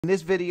In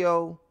this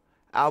video,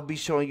 I'll be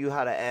showing you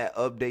how to add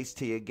updates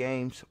to your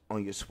games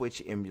on your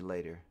Switch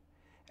emulator.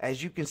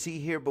 As you can see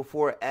here,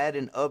 before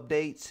adding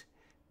updates,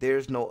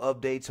 there's no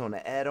updates on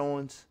the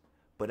add-ons,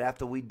 but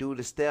after we do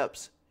the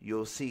steps,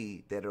 you'll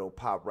see that it'll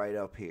pop right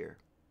up here.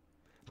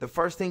 The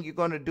first thing you're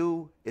going to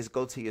do is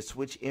go to your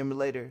Switch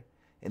emulator,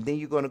 and then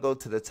you're going to go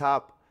to the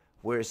top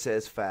where it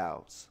says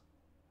Files.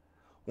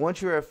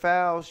 Once you're at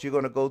Files, you're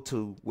going to go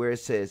to where it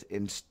says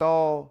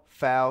Install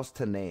Files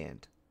to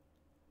NAND.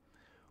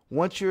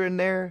 Once you're in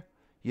there,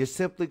 you're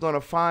simply going to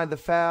find the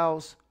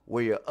files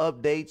where your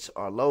updates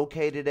are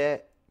located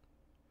at.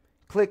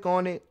 Click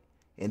on it,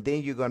 and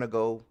then you're going to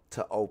go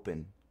to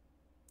Open.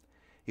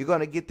 You're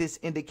going to get this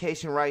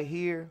indication right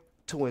here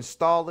to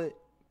install it.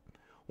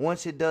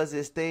 Once it does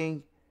this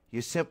thing,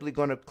 you're simply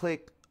going to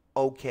click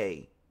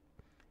OK.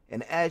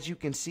 And as you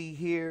can see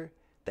here,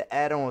 the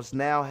add-ons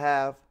now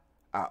have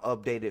our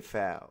updated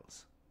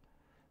files.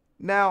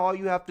 Now all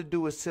you have to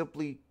do is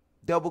simply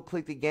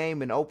double-click the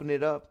game and open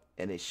it up,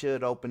 and it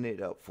should open it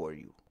up for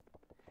you.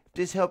 If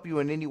this helped you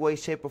in any way,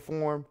 shape, or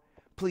form,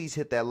 please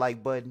hit that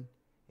like button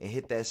and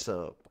hit that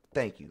sub.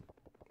 Thank you.